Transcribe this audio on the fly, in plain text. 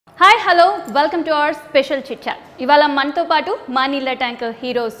Hi, hello, welcome to our special chit chat. ఇవాళ మనతో పాటు మా నీళ్ళ ట్యాంక్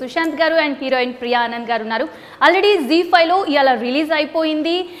హీరో సుశాంత్ గారు అండ్ హీరోయిన్ ప్రియా ఆనంద్ గారు ఉన్నారు. ఆల్రెడీ Z5లో ఇవాళ రిలీజ్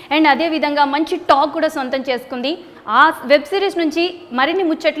అయిపోయింది అండ్ అదే విధంగా మంచి టాక్ కూడా సొంతం చేసుకుంది. ఆ వెబ్ సిరీస్ నుంచి మరిన్ని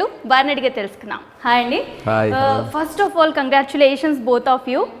ముచ్చట్లు వారిని అడిగే తెలుసుకుందాం. హాయ్ అండి. First of all congratulations both of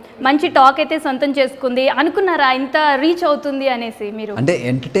you. మంచి టాక్ అయితే సొంతం చేసుకుంది. అనుకున్నారా ఇంత రీచ్ అవుతుంది అనేసి? మీరు అంటే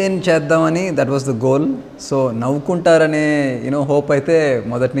ఎంటర్టైన్ చేద్దామని that was the goal. So నవ్వుకుంటారనే hope అయితే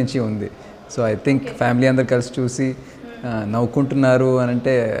మొదటి నుంచి ఉంది. సో ఐ థింక్ ఫ్యామిలీ అందరు కలిసి చూసి నవ్వుకుంటున్నారు అని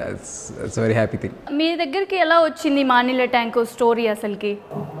అంటే ఇట్స్ వెరీ హ్యాపీ థింగ్. మీ దగ్గరికి ఎలా వచ్చింది మా నీళ్ళ ట్యాంక్ స్టోరీ? అసలుకి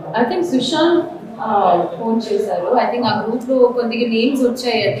ఐ థింక్ సుశాంత్ ఫోన్ చేశారు. ఐ థింక్ ఆ గ్రూప్లో కొద్దిగా నేమ్స్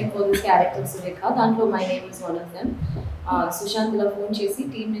వచ్చాయి. I think for this characters రేఖ, దాంట్లో my name is one of them. Sushant ఇలా ఫోన్ చేసి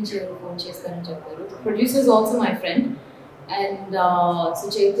టీం నుంచి ఎవరు ఫోన్ చేస్తారని చెప్పారు. Producer is also my friend and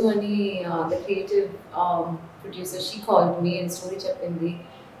సుచేతు అని the creative producer, she called me and story చెప్పింది.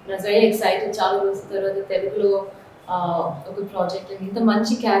 వెరీ ఎక్సైటెడ్, చాలా రోజుల తర్వాత తెలుగులో ఒక ప్రాజెక్ట్ అండ్ ఇంత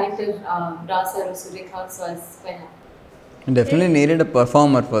మంచి క్యారెక్టర్ రాశారు Surekha. So I was quite happy. Definitely needed a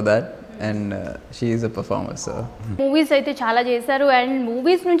performer for that and she is a performer. So movies అయితే చాలా చేశారు అండ్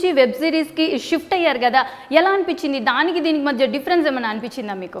మూవీస్ నుంచి వెబ్ సిరీస్కి షిఫ్ట్ అయ్యారు కదా, ఎలా అనిపించింది? దానికి దీనికి మధ్య డిఫరెన్స్ ఏమైనా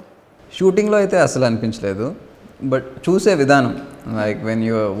అనిపించిందా మీకు? షూటింగ్లో అయితే అసలు అనిపించలేదు, బట్ చూసే విధానం, like when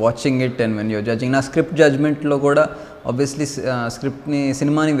you're watching it and when you're judging. నా స్క్రిప్ట్ జడ్జ్మెంట్లో కూడా ఆబ్వియస్లీ స్క్రిప్ట్ని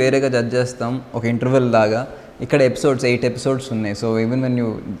సినిమాని వేరేగా జడ్జ్ చేస్తాం ఒక ఇంటర్వెల్ లాగా. ఇక్కడ ఎపిసోడ్స్ 8 ఎపిసోడ్స్ ఉన్నాయి. So even when you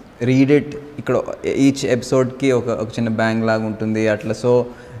read it, ఇక్కడ ఈచ్ ఎపిసోడ్కి ఒక చిన్న బ్యాంగ్ లాగా ఉంటుంది అట్లా. So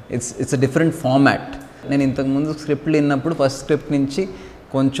it's a different format. నేను ఇంతకుముందు స్క్రిప్ట్లు విన్నప్పుడు ఫస్ట్ స్క్రిప్ట్ నుంచి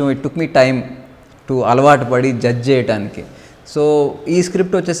కొంచెం it took me time to అలవాటు పడి జడ్జ్ చేయడానికి. సో ఈ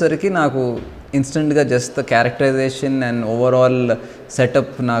స్క్రిప్ట్ వచ్చేసరికి నాకు ఇన్స్టెంట్గా just characterisation and overall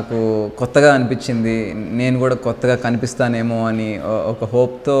setup నాకు కొత్తగా అనిపించింది. నేను కూడా కొత్తగా కనిపిస్తానేమో అని ఒక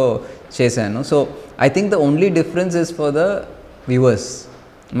హోప్తో చేశాను. So I think the only difference is for the viewers.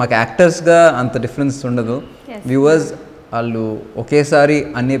 మాకు యాక్టర్స్గా అంత డిఫరెన్స్ ఉండదు. వ్యూవర్స్ వాళ్ళు ఒకేసారి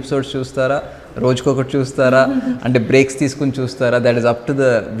అన్ని ఎపిసోడ్స్ చూస్తారా, రోజుకొకటి చూస్తారా, అంటే బ్రేక్స్ తీసుకుని చూస్తారా, that is up to the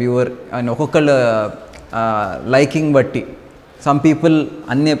viewer. And ఒక్కొక్కళ్ళ లైకింగ్ బట్టి సమ్ పీపుల్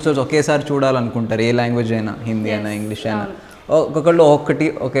అన్ని ఎపిసోడ్స్ ఒకేసారి చూడాలనుకుంటారు, ఏ లాంగ్వేజ్ అయినా, హిందీ అయినా ఇంగ్లీష్ అయినా. ఒక్కొక్కళ్ళు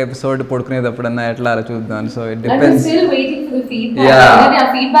ఒక ఎపిసోడ్ పడుకునేటప్పుడన్నా ఎట్లా అలా చూద్దాం. So it depends.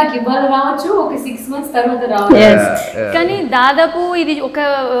 కానీ దాదాపు ఇది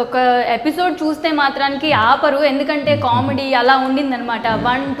ఒక ఎపిసోడ్ చూస్తే మాత్రానికి ఆపరు, ఎందుకంటే కామెడీ అలా ఉండింది అనమాట.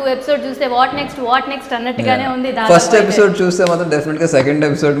 1-2 ఎపిసోడ్ చూస్తే వాట్ నెక్స్ట్ అన్నట్టుగానే ఉంది. ఫస్ట్ ఎపిసోడ్ చూస్తే మాత్రం డెఫినెట్ గా సెకండ్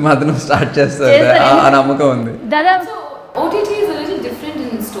ఎపిసోడ్ మాత్రం స్టార్ట్ చేస్తారు, ఆ నమ్మకం ఉంది. దాదాపు OTT is a little different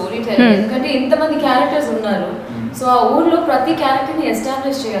in storytelling. ఎందుకంటే ఇంతమంది క్యారెక్టర్స్ ఉన్నారు. సో ఆ ఊర్లో ప్రతి క్యారెక్టర్ ని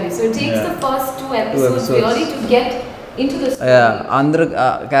ఎస్టాబ్లిష్ చేయాలి. So it takes the first 2 episodes really to get into the story. అందరూ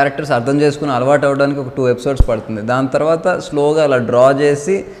క్యారెక్టర్స్ అర్థం చేసుకుని అలవాటు అవ్వడానికి ఒక 2 episodes పడుతుంది. దాని తర్వాత స్లోగా అలా డ్రా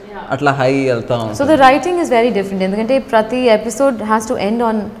చేసి అట్లా హై వెళ్తా ఉంటుంది. So the writing is very different, ఎందుకంటే ప్రతి episode has to end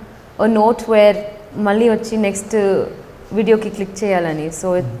on a note wear మళ్ళీ వచ్చి నెక్స్ట్ వీడియోకి క్లిక్ చేయాలని. So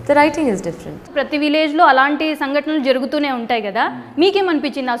the writing is different. ప్రతి విలేజ్లో అలాంటి సంఘటనలు జరుగుతూనే ఉంటాయి కదా,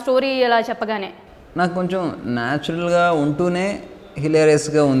 మీకేమనిపించింది ఆ స్టోరీ ఎలా చెప్పగానే? నాకు కొంచెం న్యాచురల్గా ఉంటూనే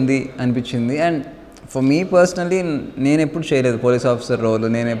హిలేరియస్గా ఉంది అనిపించింది. అండ్ ఫర్ మీ పర్సనలీ నేను ఎప్పుడు చేయలేదు పోలీస్ ఆఫీసర్ రోల్,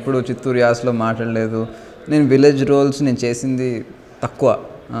 నేను ఎప్పుడు చిత్తూరు యాసలో మాట్లాడలేదు, నేను విలేజ్ రోల్స్ నేను చేసింది తక్కువ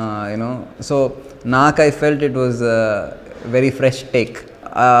సో నాకు I felt it was very fresh take.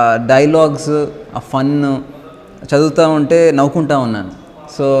 Dialogues, ఆ ఫన్ చదువుతూ ఉంటే నవ్వుకుంటా ఉన్నాను.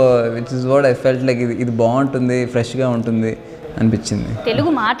 So which is what I felt like ఇది బాగుంటుంది, ఫ్రెష్గా ఉంటుంది అనిపించింది. తెలుగు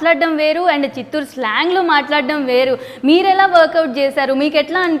మాట్లాడడం వేరు అండ్ చిత్తూరు స్లాంగ్లో మాట్లాడడం వేరు. మీరు ఎలా వర్కౌట్ చేశారు? మీకు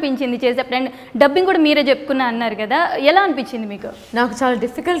ఎట్లా అనిపించింది చేసేప్పుడు? అండ్ డబ్బింగ్ కూడా మీరే చెప్పుకున్నా అన్నారు కదా, ఎలా అనిపించింది మీకు? నాకు చాలా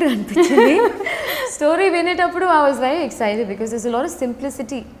డిఫికల్ట్గా అనిపించింది. స్టోరీ వినేటప్పుడు I was very excited because this lot of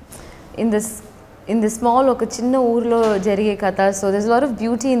simplicity in the small, ఒక చిన్న ఊర్లో జరిగే కథ. So this lot of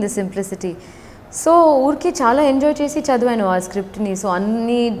beauty in the simplicity. So ఊరికి చాలా ఎంజాయ్ చేసి చదివాను ఆ స్క్రిప్ట్ని. సో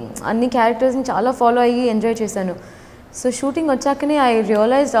అన్ని క్యారెక్టర్స్ని చాలా ఫాలో అయ్యి ఎంజాయ్ చేశాను. సో షూటింగ్ వచ్చాకనే ఐ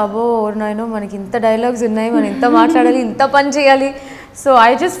రియలైజ్డ్, అబ్బో నాయనో మనకి ఇంత డైలాగ్స్ ఉన్నాయి, మనం ఇంత మాట్లాడాలి, ఇంత పని చేయాలి. So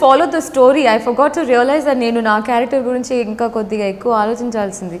I just follow the story. I forgot to realise that నేను నా క్యారెక్టర్ గురించి ఇంకా కొద్దిగా ఎక్కువ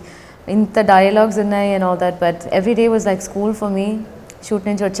ఆలోచించాల్సింది. ఇంత డైలాగ్స్ ఉన్నాయి and all that. But every day was like school for me. Shoot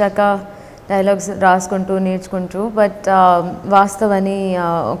నుంచి వచ్చాక డైలాగ్స్ రాసుకుంటూ నేర్చుకుంటూ. బట్ వాస్తవ్ అని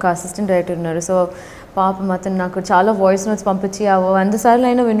ఒక అసిస్టెంట్ డైరెక్టర్ ఉన్నారు. సో పాపం అతను నాకు చాలా వాయిస్ నోట్స్ పంపించి 100 సార్లు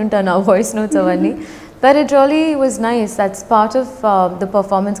అయినా వినుంటాను ఆ వాయిస్ నోట్స్ అవన్నీ. But it really was nice. That's part of the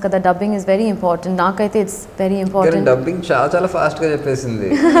performance kada. Dubbing is very important. Nakaithe it's very important. Dubbing చాలా ఫాస్ట్ గా చెప్పేసింది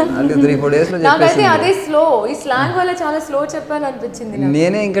అంటే 3-4 డేస్ లో నాకైతే చెప్పేసింది. అదే స్లో, ఈ స్లాంగ్ వల్ల చాలా స్లో చెప్పాను అనిపించింది.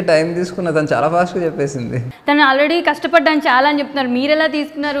 నేనే ఇంకా టైం తీసుకున్నా, తను చాలా ఫాస్ట్ గా చెప్పేసింది. తను ఆల్రెడీ కష్టపడ్డాను చాలా అని చెప్తున్నారు, మీరు ఎలా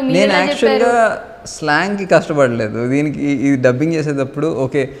తీసుకున్నారు? మీరు నేను ఎలా యాక్చువల్గా స్లాంగ్కి కష్టపడలేదు. దీనికి ఇది డబ్బింగ్ చేసేటప్పుడు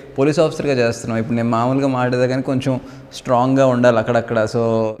ఓకే పోలీస్ ఆఫీసర్గా చేస్తున్నాం, ఇప్పుడు నేను మామూలుగా మాట్లాడేదా కానీ కొంచెం స్ట్రాంగ్గా ఉండాలి అక్కడక్కడ. సో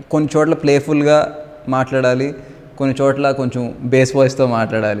కొన్ని చోట్ల ప్లేఫుల్గా మాట్లాడాలి, కొన్ని చోట్ల కొంచెం బేస్ వాయిస్తో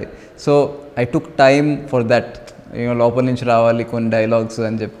మాట్లాడాలి. So I took time for that, లోపల నుంచి రావాలి కొన్ని డైలాగ్స్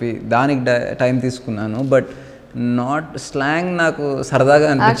అని చెప్పి దానికి టైం తీసుకున్నాను. బట్ నాట్ స్లాంగ్ నాకు సరదాగా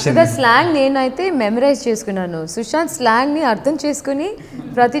అనిపించింది. స్లాంగ్ నేనైతే మెమరైజ్ చేసుకున్నాను. సుశాంత్ స్లాంగ్ని అర్థం చేసుకుని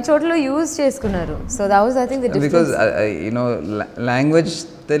ప్రతి చోట్ల యూజ్ చేసుకున్నారు. So that was I think the difference. Because language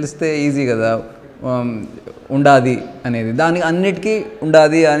తెలిస్తే ఈజీ కదా, ఉండాది అనేది, దానికి అన్నిటికీ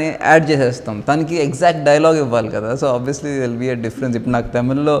ఉండాది అని యాడ్ చేసేస్తాం, దానికి ఎగ్జాక్ట్ డైలాగ్ ఇవ్వాలి కదా. So obviously will be a difference. ఇప్పుడు నాకు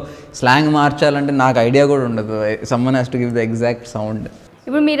తమిళ్లో స్లాంగ్ మార్చాలంటే నాకు ఐడియా కూడా ఉండదు, someone has to give the exact sound.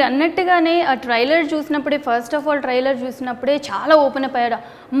 ఇప్పుడు మీరు అన్నట్టుగానే ఆ ట్రైలర్ చూసినప్పుడే, ఫస్ట్ ఆఫ్ ఆల్ ట్రైలర్ చూసినప్పుడే చాలా ఓపెన్ అప్ అయ్యాడు,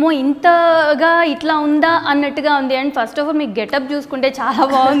 అమ్మో ఇంతగా ఇట్లా ఉందా అన్నట్టుగా ఉంది. అండ్ ఫస్ట్ ఆఫ్ ఆల్ మీకు గెటప్ చూసుకుంటే చాలా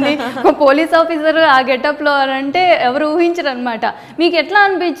బాగుంది, ఒక పోలీస్ ఆఫీసర్ ఆ గెటప్లో అంటే ఎవరు ఊహించరు అనమాట. మీకు ఎట్లా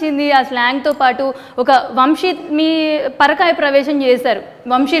అనిపించింది ఆ స్లాంగ్తో పాటు ఒక వంశీ, మీ పరకాయ ప్రవేశం చేశారు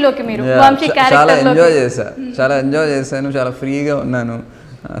వంశీలోకి, మీరు వంశీ క్యారెక్టర్ చాలా ఎంజాయ్ చేశాను, చాలా ఫ్రీగా ఉన్నాను,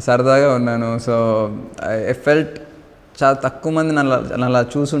 సరదాగా ఉన్నాను. సో ఐ ఫెల్ట్ చాలా తక్కువ మంది నన్ను అలా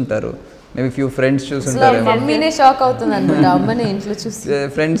చూసుంటారు, మేబీ ఫ్యూ ఫ్రెండ్స్ చూసుంటారు. మమ్మీనే షాక్ అవుతుంది అనుకుంటా అమ్మని ఇంట్లో చూసి.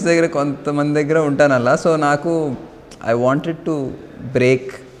 ఫ్రెండ్స్ దగ్గర కొంతమంది దగ్గర ఉంటాను అలా. సో నాకు I wanted to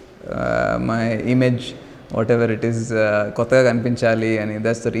break my image what ever it is, కొత్తగా కనిపించాలి అని.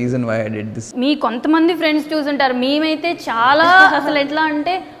 That's the reason why I did this. మీ కొంతమంది ఫ్రెండ్స్ చూసుంటారు, మేమైతే చాలా అసలు ఎట్లా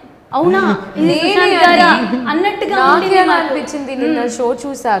అంటే అవునా అన్నట్టుగా అనిపించింది నిన్న షో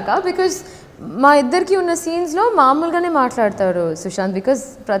చూసాక. బికాస్ మా ఇద్దరికి ఉన్న సీన్స్లో మామూలుగానే మాట్లాడతాడు సుశాంత్. బికాస్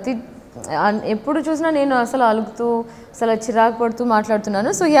ఎప్పుడు చూసినా నేను అసలు అలుగుతూ అసలు చిరాకు పడుతూ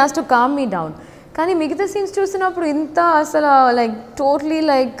మాట్లాడుతున్నాను. So he has to calm me down. కానీ మిగతా సీన్స్ చూసినప్పుడు ఇంత అసలు like totally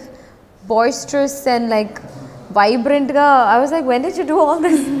like బాయిస్ట్రస్ and like వైబ్రెంట్గా. I was like when did you do all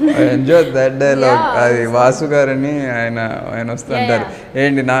this? I enjoy that dialogue. అది వాసు గారని ఆయన వస్తుంటారు,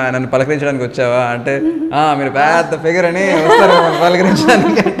 ఏంటి నన్ను పలకరించడానికి వచ్చావా అంటే, మీరు పెద్ద ఫిగర్ అని వస్తారు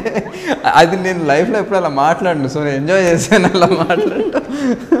పలకరించడానికి అంటే. అది నేను లైఫ్లో ఎప్పుడు అలా మాట్లాడను, సో నేను ఎంజాయ్ చేశాను అలా మాట్లాడటం.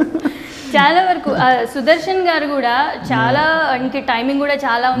 చాలా వరకు సుదర్శన్ గారు కూడా చాలా, ఇంక టైమింగ్ కూడా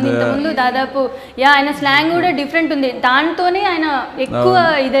చాలా ఉంది. ఇంతకుముందు దాదాపు ఆయన స్లాంగ్ కూడా డిఫరెంట్ ఉంది, దాంతోనే ఆయన ఎక్కువ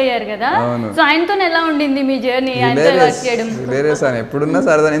ఇదయ్యారు కదా. సో ఆయనతోనే ఎలా ఉండింది మీ జర్నీ, ఆయనతో వర్క్ చేయడం? ఎప్పుడున్నా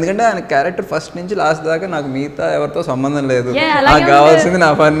సరదా, ఎందుకంటే ఆయన క్యారెక్టర్ ఫస్ట్ నుంచి లాస్ట్ దాకా నాకు మిగతా ఎవరితో సంబంధం లేదు, నాకు కావాల్సింది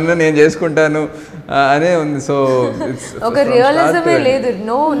నా పని నేను చేసుకుంటాను అనే ఉంది. సో ఒక రియలిజమే లేదు,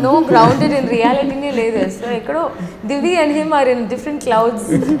 నో గ్రౌండెడ్ ఇన్ రియాలిటీనే లేదు. సో ఎక్కడో దివి and him or in different clouds.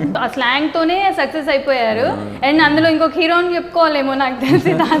 ఆ స్లాంగ్ తోనే సక్సెస్ అయిపోయారు. అండ్ అందులో ఇంకొక హీరోని చెప్పుకోవాలేమో నాకు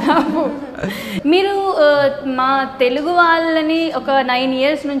తెలిసి దాదాపు. మీరు మా తెలుగు వాళ్ళని ఒక 9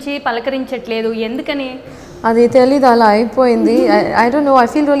 years నుంచి పలకరించట్లేదు, ఎందుకని? అది తెలీదు, అలా అయిపోయింది. I don't know, I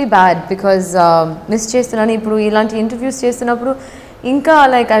feel really bad because miss చేస్తున్నాను. ఇప్పుడు ఇలాంటి ఇంటర్వ్యూస్ చేస్తున్నప్పుడు ఇంకా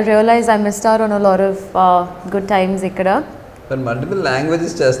like I realise I missed out on a lot of good times ఇక్కడ. మల్టిపుల్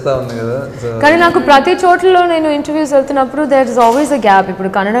లాంగ్వేజెస్ చేస్తా ఉంది కదా. కానీ నాకు ప్రతి చోట్లలో నేను ఇంటర్వ్యూస్ వెళ్తున్నప్పుడు there is always a gap. ఇప్పుడు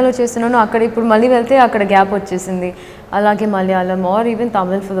కన్నడలో చేస్తున్నాను, అక్కడ ఇప్పుడు మళ్ళీ వెళ్తే అక్కడ గ్యాప్ వచ్చేసింది. అలాగే Malayalam are even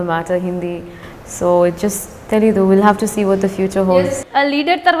Tamil for the matter, Hindi. So it just తెలీదు, will have to see what the future holds.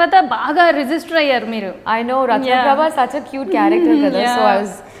 Leader తర్వాత బాగా రిజిస్టర్ అయ్యారు మీరు. I know, Ratnaprabha such a cute character కదా. So I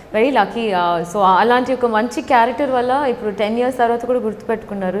was very lucky. So అలాంటి ఒక మంచి క్యారెక్టర్ వల్ల ఇప్పుడు 10 years తర్వాత కూడా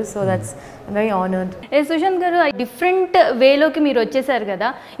గుర్తుపెట్టుకున్నారు. So that's very honoured. Sushant గారు, డిఫరెంట్ వేలోకి మీరు వచ్చేసారు కదా,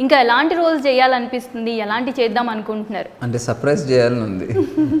 ఇంకా ఎలాంటి రోల్స్ చేయాలనిపిస్తుంది, ఎలాంటి చేద్దాం అనుకుంటున్నారు? అంటే సర్ప్రైజ్ చేయాలని ఉంది,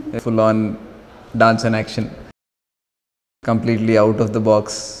 full on dance and action, completely out of the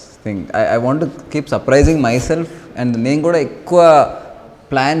box thing. I want to keep surprising my self. And నేను కూడా ఎక్కువ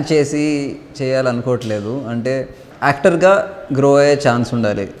ప్లాన్ చేసి చేయాలనుకోవట్లేదు. అంటే యాక్టర్గా గ్రో అయ్యే ఛాన్స్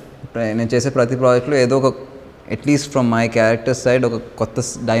ఉండాలి. నేను చేసే ప్రతి ప్రాజెక్ట్లో ఏదో ఒక at least from my character side ఒక కొత్త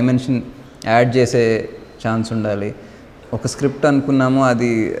డైమెన్షన్ యాడ్ చేసే ఛాన్స్ ఉండాలి. ఒక స్క్రిప్ట్ అనుకున్నాము,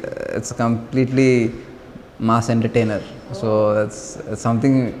 అది it's completely mass entertainer. So that's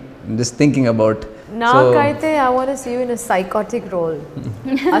something just thinking about. నాకైతే I want to see you in a psychotic role.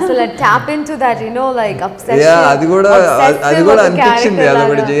 అసలు tap into that, you know, like obsession. అది కూడా అనిపించింది, అది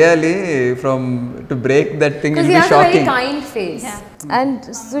ఒకటి చేయాలి from to break that thing. It will be shocking. Kind face and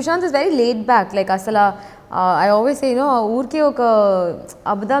Sushant is very laid back. Like అసలు I always say ఆ ఊరికి ఒక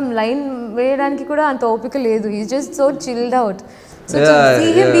అబద్ధం లైన్ వేయడానికి కూడా అంత ఓపిక లేదు. He's just so chilled out. So to see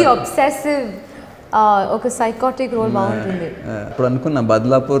him B obsessive ఒక సైకాటిక్ రోల్ బాగుంటుంది. ఇప్పుడు అనుకున్నా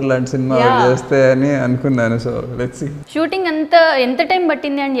బద్లాపూర్ లాంటి సినిమా చేస్తే అని అనుకున్నాను. So let's see. షూటింగ్ ఎంత టైం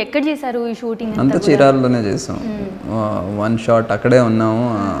పట్టింది అండ్ ఎక్కడ చేశారు ఈ షూటింగ్? అంతా చీరాలలోనే చేసాం. వన్ షాట్ అక్కడే ఉన్నాము,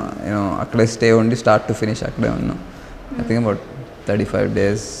 అక్కడే స్టే ఉండి స్టార్ట్ టు ఫినిష్ అక్కడే ఉన్నాం. I think about 35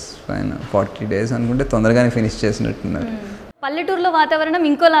 days, 40 days అనుకుంటే తొందరగానే ఫినిష్ చేసినట్టున్నారు. పల్లెటూరులో వాతావరణం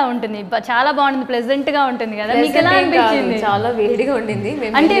ఇంకోలా ఉంటుంది, చాలా బాగుంటుంది, ప్లెజెంట్గా ఉంటుంది కదా. మీకు ఎలా అనిపించింది? చాలా వేడిగా ఉండింది.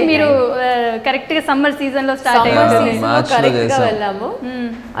 అంటే మీరు కరెక్ట్గా సమ్మర్ సీజన్లో స్టార్ట్ కరెక్ట్గా వెళ్ళాము.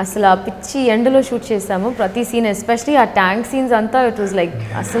 అసలు ఆ పిచ్చి ఎండలో షూట్ చేసాము ప్రతి సీన్, ఎస్పెషలీ ఆ ట్యాంక్ సీన్స్ అంతా. ఇట్ వాజ్ లైక్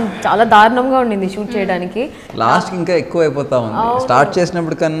అసలు చాలా దారుణంగా ఉండింది షూట్ చేయడానికి. లాస్ట్ ఇంకా ఎక్కువ అయిపోతా ఉంది. స్టార్ట్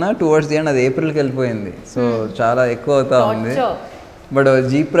చేసినప్పుడు కన్నా టువర్డ్స్ ది ఎండ్ అది ఏప్రిల్కి వెళ్ళిపోయింది. సో చాలా ఎక్కువ అవుతా ఉంది. బట్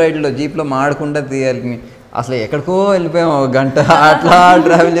జీప్లో మాడకుండా తీయాలి. అసలు ఎక్కడికో వెళ్ళిపోయాము, గంట అట్లా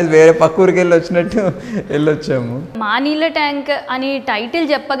ట్రావెల్ చేసి వేరే పక్క ఊరికి వచ్చినట్టు వెళ్ళొచ్చాము. మా నీళ్ళ ట్యాంక్ అని టైటిల్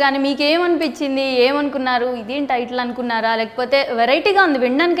చెప్పగానే మీకు ఏమనిపించింది? ఏమనుకున్నారు? ఇదేం టైటిల్ అనుకున్నారా, లేకపోతే వెరైటీగా ఉంది?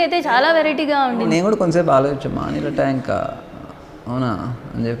 వినడానికి అయితే చాలా వెరైటీగా ఉంది. నేను కూడా కొంతసేపు ఆలోచించాను, మా నీళ్ళ ట్యాంక్ అవునా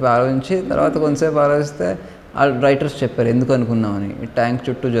అని చెప్పి ఆలోచించి తర్వాత కొంతసేపు ఆలోచిస్తే ఆ రైటర్స్ చెప్పారు ఎందుకు అనుకున్నామని. ట్యాంక్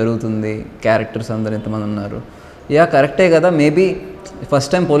చుట్టూ జరుగుతుంది, క్యారెక్టర్స్ అందరు ఎంతమంది ఉన్నారు. యా కరెక్టే కదా, మేబీ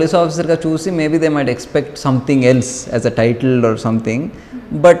ఫస్ట్ టైం పోలీస్ ఆఫీసర్గా చూసి maybe they might expect something else as a title or something,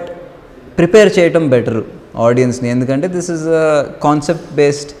 but prepare చేయటం బెటర్ ఆడియన్స్ని. ఎందుకంటే this is a concept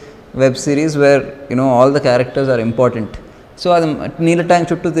based web series wear all the characters are important. So అది నీళ్ళ tank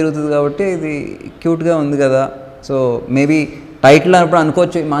చుట్టూ తిరుగుతుంది కాబట్టి ఇది క్యూట్గా ఉంది కదా. సో మేబీ టైటిల్ అన్నప్పుడు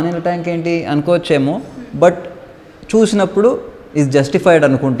అనుకోవచ్చు మా నీళ్ళ ట్యాంక్ ఏంటి అనుకోవచ్చేమో, బట్ చూసినప్పుడు ఈజ్ జస్టిఫైడ్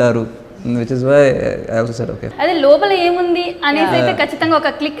అనుకుంటారు. Which is why I also said okay. అదే లోపల ఏముంది అనేసి అయితే ఖచ్చితంగా ఒక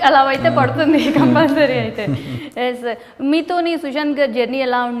క్లిక్ అలా అయితే పడుతుంది కంపల్సరీ అయితే. ఎస్, మీతోని సుశాంత్ గారి జర్నీ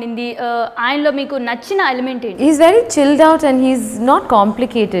ఎలా ఉండింది? ఆయనలో మీకు నచ్చిన ఎలిమెంట్ ఏంటి? Is very chilled out and he's not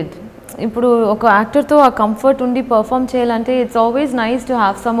complicated. ఇప్పుడు ఒక యాక్టర్తో ఆ కంఫర్ట్ ఉండి పర్ఫామ్ చేయాలంటే it's always nice to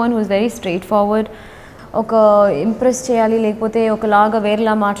have someone who is very straight forward. ఒక ఇంప్రెస్ చేయాలి లేకపోతే ఒకలాగా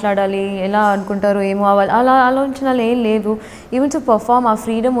వేరేలా మాట్లాడాలి, ఎలా అనుకుంటారో ఏమో అవ్వాలి, అలా ఆలోచనలు ఏం లేదు. ఈవెన్ టు పర్ఫామ్ ఆ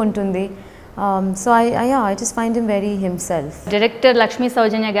ఫ్రీడమ్ ఉంటుంది. So I just find him very himself. Director Lakshmi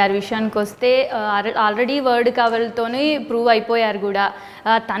సౌజన్య గారి విషయానికి వస్తే ఆల్రెడీ వర్డ్ కవల్తోనే ప్రూవ్ అయిపోయారు కూడా.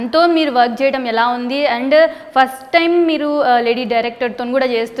 తనతో మీరు వర్క్ చేయడం ఎలా ఉంది? అండ్ ఫస్ట్ టైం మీరు లేడీ డైరెక్టర్తో కూడా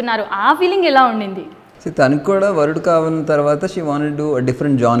చేస్తున్నారు, ఆ ఫీలింగ్ ఎలా ఉండింది? తనకు కూడా వర్డ్ కావాలని తర్వాత she wanted to do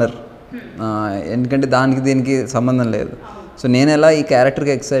different genre. ఎందుకంటే దానికి దీనికి సంబంధం లేదు. సో నేను ఎలా ఈ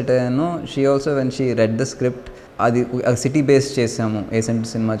క్యారెక్టర్కి ఎక్సైట్ అయ్యాను, she also when she read the script. అది సిటీ బేస్డ్ చేసాము, ఏసెంట్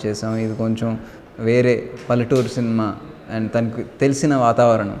సినిమా చేసాము, ఇది కొంచెం వేరే పల్లెటూరు సినిమా అండ్ తనకు తెలిసిన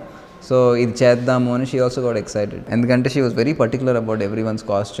వాతావరణం. సో ఇది చేద్దాము అని షీ ఆల్సో గాట్ ఎక్సైటెడ్. ఎందుకంటే she was very particular about every once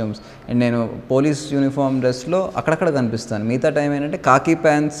costumes. And నేను పోలీస్ యూనిఫామ్ డ్రెస్లో అక్కడక్కడ కనిపిస్తాను. మిగతా టైం ఏంటంటే కాకీ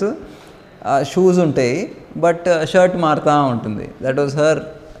ప్యాంట్స్, షూస్ ఉంటాయి, బట్ షర్ట్ మారుతూ ఉంటుంది. That was her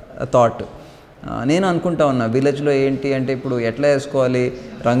thought. నేను అనుకుంటా ఉన్నా విలేజ్లో ఏంటి అంటే ఇప్పుడు ఎట్లా వేసుకోవాలి,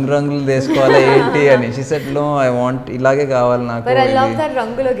 రంగులు వేసుకోవాలి ఏంటి అని. She said no I want ఇలాగే కావాలి నాకు,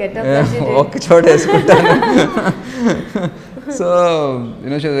 ఒక్క చోట వేసుకుంటాను. So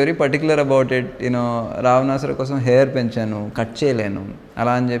she was very particular about it. Ravanasura కోసం హెయిర్ పెంచాను, కట్ చేయలేను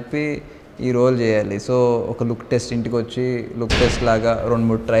అలా అని చెప్పి ఈ రోల్ చేయాలి. సో ఒక లుక్ టెస్ట్, ఇంటికి వచ్చి లుక్ టెస్ట్ లాగా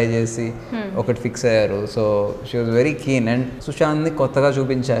 2-3 ట్రై చేసి ఒకటి ఫిక్స్ అయ్యారు. So she was very keen. And సుశాంత్ని కొత్తగా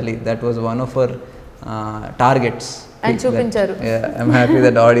చూపించాలి, that was one of our targets. And చూపించారు. I'm happy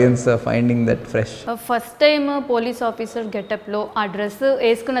that audience are that fresh. First time police officer గెటప్లో ఆ డ్రెస్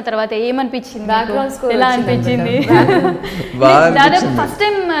వేసుకున్న తర్వాత ఏమనిపించింది? ఎలా అనిపించింది? ఫస్ట్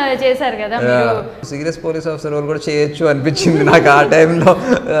టైం చేశారు కదా మీరు. సీరియస్ పోలీస్ ఆఫీసర్ రోల్ కూడా చేయొచ్చు అనిపించింది నాకు ఆ టైంలో.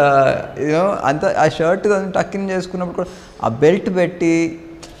 అంత ఆ షర్ట్ టక్కిన్ చేసుకున్నప్పుడు కూడా ఆ బెల్ట్ పెట్టి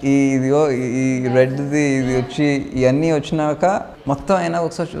ఇదిగో ఈ రెడ్ది ఇది వచ్చి ఇవన్నీ వచ్చినాక మొత్తం అయినా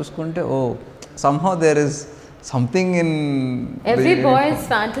ఒకసారి చూసుకుంటే ఓ somehow there is something in every boy's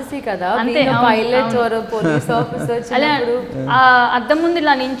fantasy kada, being a pilot or a police officer. చిన్నప్పుడు అద్దం ముందు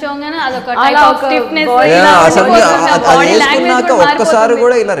ఇలా నించోగానే అదొక type of stiffness, body language ఒక్కసారి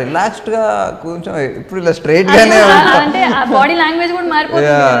కూడా ఇలా రిలాక్స్డ్ గా కొంచెం ఇప్పుడు ఇలా స్ట్రైట్ గానే అంటే ఆ బాడీ లాంగ్వేజ్ కూడా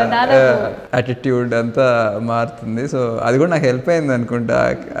మారిపోతుంది, దాదాపు యాటిట్యూడ్ అంతా మారుతుంది. సో అది కూడా నాకు హెల్ప్ అయింది అనుకుంటా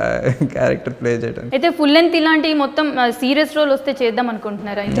క్యారెక్టర్ ప్లే చేయడం. అయితే ఫుల్ లెంత్ ఇలాంటి మొత్తం సీరియస్ రోల్ వస్తే చేద్దాం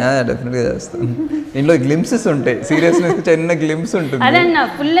అనుకుంటున్నారా? డెఫినెట్గా చేస్తాను. ఇంట్లో గ్లింప్సెస్ ఉంటాయి, సీరియస్నెస్ చిన్న గ్లిమ్స్ ఉంటుంది. అదే అన్న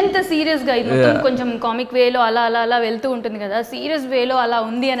ఫుల్ అంత సీరియస్గా మొత్తం కొంచెం కామిక్ వేలో అలా అలా అలా వెళ్తూ ఉంటుంది కదా, సీరియస్ వేలో అలా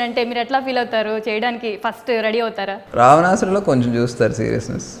ఉంది అని అంటే మీరు ఎట్లా ఫీల్ అవుతారు? చేయడానికి ఫస్ట్ రెడీ అవుతారా? రావణాసురలో కొంచెం చూస్తారు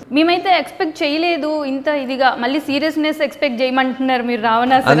సీరియస్నెస్. మేమైతే ఎక్స్పెక్ట్ చేయలేదు ఇంత ఇదిగా, మళ్ళీ సీరియస్నెస్ ఎక్స్పెక్ట్ చేయమంటున్నారు మీరు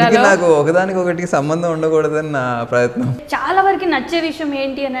రావణాసురలో. అందుకే నాకు ఒకదానికి ఒకటికి సంబంధం ఉండకూడదని నా ప్రయత్నం. చాలా వరకు నచ్చే విషయం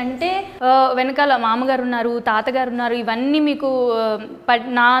ఏంటి అని అంటే వెనకాల మామగారు ఉన్నారు, తాతగారు ఉన్నారు, ఇవన్నీ మీకు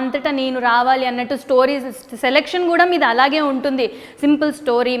నా అంతటా నేను రావాలి అన్నట్టు స్టోరీ సెలెక్షన్ కూడా మీది అలాగే ఉంటుంది. సింపుల్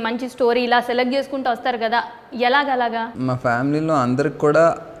స్టోరీ, మంచి స్టోరీ ఇలా సెలెక్ట్ చేసుకుంటూ వస్తారు కదా, ఎలాగలాగా? మా ఫ్యామిలీలో అందరికి కూడా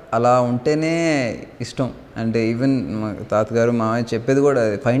అలా ఉంటేనే ఇష్టం. అంటే ఈవెన్ మా తాతగారు మామయ్య చెప్పేది కూడా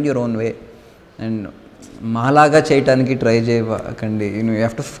find your own way, and మాలాగా చేయటానికి ట్రై చేయకండి, you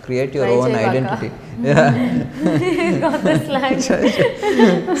have to create your own identity.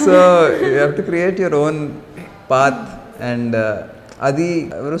 So you have to create your own path, and అది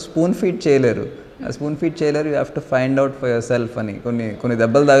ఎవరు స్పూన్ ఫీడ్ చేయలేరు, స్పూన్ ఫీడ్ చేయలేరు. You have to find out for your self అని. కొన్ని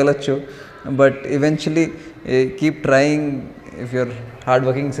దెబ్బలు తగలచ్చు, but eventually keep trying. If you're hard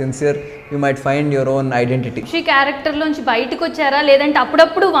working, sincere, you might find your own identity. Vamsi క్యారెక్టర్లోంచి బయటకు వచ్చారా, లేదంటే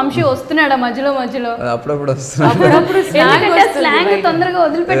అప్పుడప్పుడు వంశీ వస్తున్నాడా మధ్యలో? అప్పుడప్పుడు వస్తున్నాడు. స్లాంగ్ తొందరగా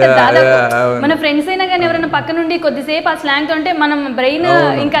వదిలిపెట్టారు దాదాపు. మన ఫ్రెండ్స్ అయినా కానీ ఎవరైనా పక్క నుండి కొద్దిసేపు ఆ స్లాంగ్ తో ఉంటే మనం బ్రెయిన్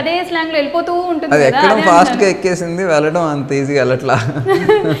ఇంకా అదే స్లాంగ్ లో వెళ్ళిపోతూ ఉంటుంది. అది ఎక్కడం ఫాస్ట్ గా ఎక్కేసింది, వెళ్ళడం అంత ఈజీగా వెళ్ళట్లా.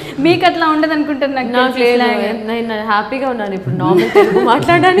 మీకు అట్లా ఉండదు అనుకుంటాను. నేను హ్యాపీగా ఉన్నాను ఇప్పుడు నార్మల్ తెలుగు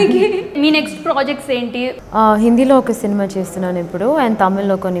మాట్లాడడానికి. మీ నెక్స్ట్ ప్రాజెక్ట్స్ ఏంటి? హిందీలో ఒక సినిమా చేస్తున్నాను ఇప్పుడు, అండ్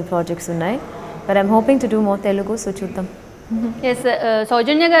తమిళ్లో కొన్ని ప్రాజెక్ట్స్ ఉన్నాయి. But I'm hoping to do more Telugu, so చూద్దాం. ఎస్,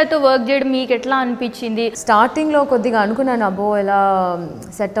 సౌజన్య గారితో వర్క్ చేయడం మీకు ఎట్లా అనిపించింది? స్టార్టింగ్లో కొద్దిగా అనుకున్నాను అబ్బో ఎలా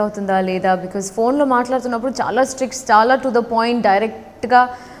సెట్ అవుతుందా లేదా, బికాజ్ ఫోన్లో మాట్లాడుతున్నప్పుడు చాలా స్ట్రిక్ట్స్, చాలా టు ద పాయింట్, డైరెక్ట్గా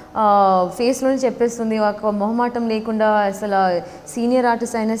ఫేస్లోనే చెప్పేస్తుంది, ఒక మొహమాటం లేకుండా. అసలు సీనియర్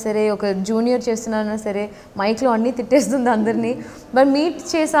ఆర్టిస్ట్ అయినా సరే, ఒక జూనియర్ చేస్తున్నా సరే మైక్లో అన్నీ తిట్టేస్తుంది అందరినీ. బట్ మీట్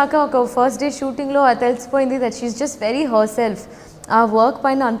చేశాక ఒక ఫస్ట్ డే షూటింగ్లో అది తెలిసిపోయింది that she's just very her self. ఆ వర్క్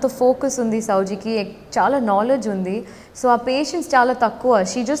పైన అంత ఫోకస్ ఉంది సౌజీకి, చాలా నాలెడ్జ్ ఉంది. సో ఆ పేషెన్స్ చాలా తక్కువ.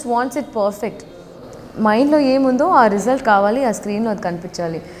 She just wants it perfect. మైండ్లో ఏముందో ఆ రిజల్ట్ కావాలి, ఆ స్క్రీన్లో అది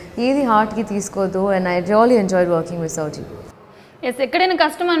కనిపించాలి. ఏది హార్ట్కి తీసుకోదు. And I really enjoyed working with సౌజీ. ఎస్, ఎక్కడైనా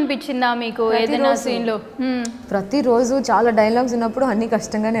కష్టం అనిపించిందా మీకు ఏదైనా సీన్లో? ప్రతిరోజు చాలా డైలాగ్స్ ఉన్నప్పుడు అన్నీ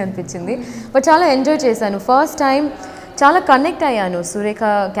కష్టంగానే అనిపించింది, బట్ చాలా ఎంజాయ్ చేశాను. ఫస్ట్ టైం చాలా కనెక్ట్ అయ్యాను సురేఖ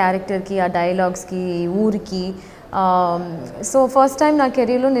క్యారెక్టర్కి, ఆ డైలాగ్స్కి, ఊరికి. సో ఫస్ట్ టైం నా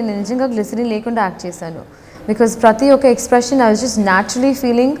కెరీర్లో నేను నిజంగా గ్లిసరిన్ లేకుండా యాక్ట్ చేశాను. బికాజ్ ప్రతి ఒక్క expression I was just naturally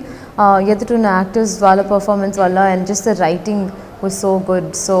feeling ఎదుటిన్న actors వాళ్ళ పర్ఫార్మెన్స్ వల్ల, and just the writing was so good.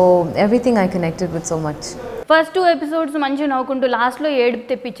 So everything I connected with so much. First 2 episodes మంచిగా నవ్వుకుంటూ లాస్ట్లో ఏడుపు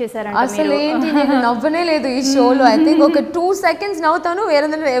తెప్పించేశారంట. అసలు ఏంటి, నేను నవ్వనే లేదు ఈ షోలో. ఐ థింక్ ఒక 2 seconds నవ్వుతాను,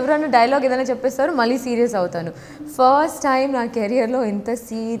 ఎవరైనా డైలాగ్ ఏదైనా చెప్పేస్తారు, మళ్ళీ సీరియస్ అవుతాను. ఫస్ట్ టైం నా కెరియర్లో ఇంత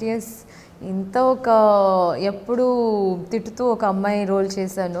సీరియస్, ఇంత ఒక ఎప్పుడు తిట్టుతూ ఒక అమ్మాయి రోల్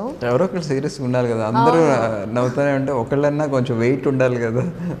చేశాను. ఎవరో ఒకరు సీరియస్గా ఉండాలి కదా, అందరూ నవ్వుతానే ఉంటే ఒకళ్ళన్నా కొంచెం వెయిట్ ఉండాలి కదా.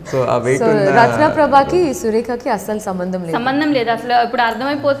 సో ఆ వెయిట్ రత్న ప్రభాకి సురేఖకి అస్సలు సంబంధం లేదు అసలు. ఇప్పుడు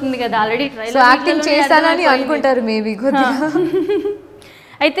అర్థమైపోతుంది కదా ఆల్రెడీ, యాక్టింగ్ చేస్తానని అనుకుంటారు మేబీ కొద్దిగా.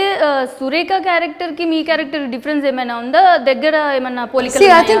 అయితే సురేఖ క్యారెక్టర్కి మీ క్యారెక్టర్ డిఫరెన్స్ ఏమైనా ఉందా? దగ్గర ఏమన్నా పోలిక?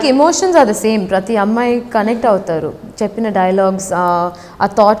 I think emotions are the same. ప్రతి అమ్మాయి కనెక్ట్ అవుతారు. చెప్పిన డైలాగ్స్, ఆ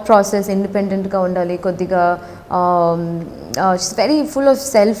థాట్ ప్రాసెస్ ఇండిపెండెంట్గా ఉండాలి కొద్దిగా. Very full of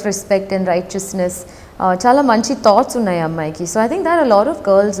self respect and righteousness. చాలా మంచి థాట్స్ ఉన్నాయి అమ్మాయికి. So I think that a lot of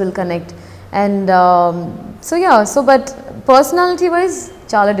girls will connect. And so but personality wise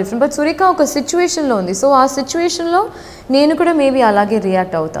చాలా డిఫరెంట్. బట్ సురేఖ ఒక సిచ్యువేషన్లో ఉంది, సో ఆ సిచ్యువేషన్లో నేను కూడా మేబీ అలాగే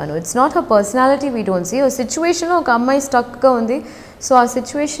రియాక్ట్ అవుతాను. It's not her personality, we don't see. ఒక సిచ్యువేషన్లో ఒక అమ్మాయి స్టక్గా ఉంది, సో ఆ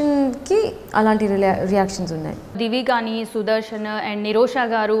సిచ్యువేషన్కి అలాంటి రియాక్షన్స్ ఉన్నాయి. దివి కానీ, సుదర్శన్ అండ్ నిరోషా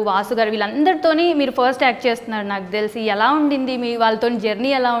గారు, వాసు గారు, వీళ్ళందరితోని మీరు ఫస్ట్ యాక్ట్ చేస్తున్నారు నాకు తెలిసి. ఎలా ఉండింది మీ వాళ్ళతో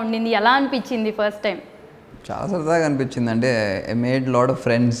జర్నీ? ఎలా ఉండింది? ఎలా అనిపించింది ఫస్ట్ టైం? చాలా సరదాగా అనిపించింది. అంటే I made lot of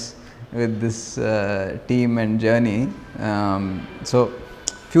friends with this team and journey. So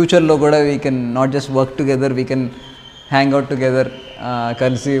ఫ్యూచర్లో కూడా we can not just work together, we can hang out together,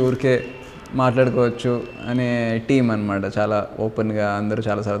 కలిసి ఊరికే మాట్లాడుకోవచ్చు అనే టీం అనమాట. చాలా ఓపెన్గా అందరూ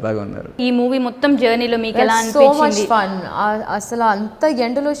చాలా సరదాగా ఉన్నారు. ఈ మూవీ మొత్తం జర్నీలో మీకు ఎలా అనిపించింది? So much fun. అసలు అంత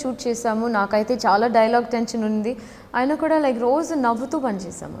ఎండలో షూట్ చేసాము. నాకైతే చాలా డైలాగ్ టెన్షన్ ఉంది, అయినా కూడా లైక్ రోజు నవ్వుతూ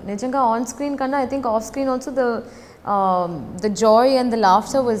పనిచేసాము. నిజంగా ఆన్ స్క్రీన్ కన్నా I think off screen also the Joy and the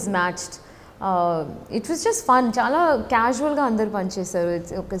laughter was matched. It was just fun. చాలా క్యాజువల్గా అందరూ పనిచేస్తారు.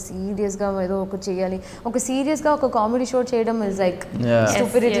 ఒక సీరియస్గా ఏదో ఒక చేయాలి, ఒక సీరియస్గా ఒక కామెడీ షో చేయడం ఇస్ లైక్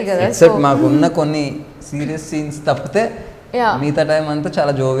స్టూపిడిటీ కదా. ఎక్సెప్ట్ మాకున్న కొన్ని సీరియస్ సీన్స్ తప్పితే Yeah. మిగతా టైం అంతా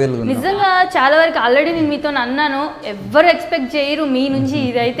చాలా జోవియల్గా ఉన్నాం. నిజంగా చాలా వరకు ఆల్రెడీ నేను మీతో అన్నాను, ఎవ్వరు ఎక్స్పెక్ట్ చేయరు మీ నుంచి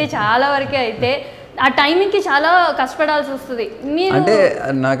ఇదైతే చాలా వరకే. అయితే ఆ టైమింగ్కి చాలా కష్టపడాల్సి వస్తుంది. మీరు అంటే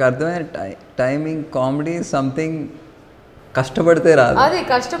నాకు అర్థమైన టైమింగ్ కామెడీ సంథింగ్ కష్టపడితే రాదు, అది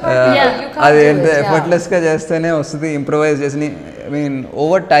కష్టపడితే అది ఎంత ఎఫర్ట్లెస్గా చేస్తేనే వస్తుంది. ఇంప్రొవైజ్ చేసి mean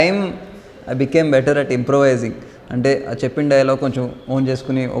over time I became better at improvising. అంటే చెప్పిన డైలాగ్ కొంచెం ఓన్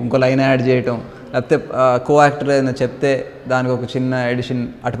చేసుకుని ఇంకో లైన్ యాడ్ చేయటం, లేకపోతే కో యాక్టర్ ఏదైనా చెప్తే దానికి ఒక చిన్న ఎడిషన్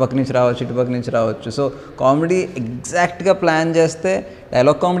అటుపక్క నుంచి రావచ్చు ఇటుపక్క నుంచి రావచ్చు. సో కామెడీ ఎగ్జాక్ట్గా ప్లాన్ చేస్తే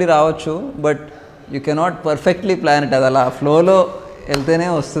డైలాగ్ కామెడీ రావచ్చు, but you cannot perfectly plan it. అది అలా ఫ్లోలో వెళ్తేనే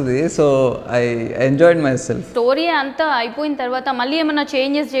వస్తుంది. So I enjoyed my self. Story అంతా అయిపోయిన తర్వాత మళ్ళీ ఏమైనా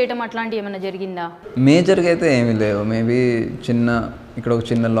చేంజెస్ చేయడం అట్లాంటివి ఏమైనా జరిగిందా? మేజర్గా అయితే ఏమీ లేవు. మేబీ ఇక్కడ ఒక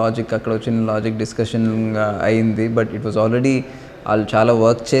చిన్న లాజిక్, అక్కడ ఒక చిన్న లాజిక్ డిస్కషన్గా అయింది. బట్ ఇట్ వాజ్ ఆల్రెడీ వాళ్ళు చాలా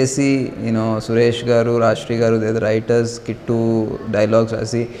వర్క్ చేసి, యూనో సురేష్ గారు, రాజ్శ్రీ గారు రైటర్స్, కిట్టు డైలాగ్స్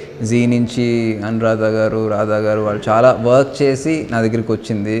రాసి, జీ నుంచి అనురాధ గారు, రాధా గారు వాళ్ళు చాలా వర్క్ చేసి నా దగ్గరికి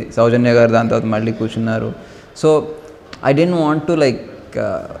వచ్చింది. సౌజన్య గారు దాని తర్వాత మళ్ళీ కూర్చున్నారు. So I dent want to like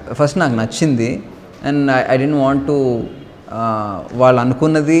first నాకు నచ్చింది, and I dent want to వాళ్ళు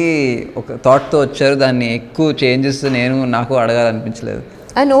అనుకున్నది ఒక థాట్తో వచ్చారు, దాన్ని ఎక్కువ చేంజెస్ నాకు అడగాలనిపించలేదు.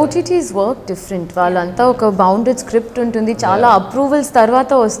 And OTTs work different. వాళ్ళంతా ఒక బౌండెడ్ స్క్రిప్ట్ ఉంటుంది, చాలా అప్రూవల్స్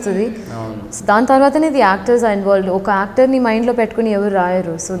తర్వాత వస్తుంది. దాని తర్వాతనే ది యాక్టర్స్ ఆర్ ఇన్వాల్వ్డ్. ఒక యాక్టర్ని మైండ్లో పెట్టుకుని ఎవరు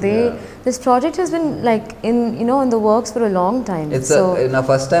రాయరు. So this project Hess been like in the works for a long time. It's నా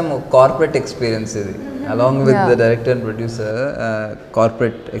ఫస్ట్ టైం కార్పొరేట్ ఎక్స్పీరియన్స్ ఇది, along with the director and producer.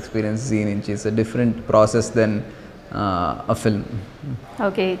 Corporate experience zee nunchi is a different process than a film.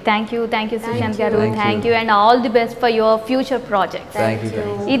 Okay, thank you Sushanth garu. Thank you and all the best for your future projects. Thank you.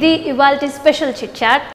 Idi ivalti special chit chat.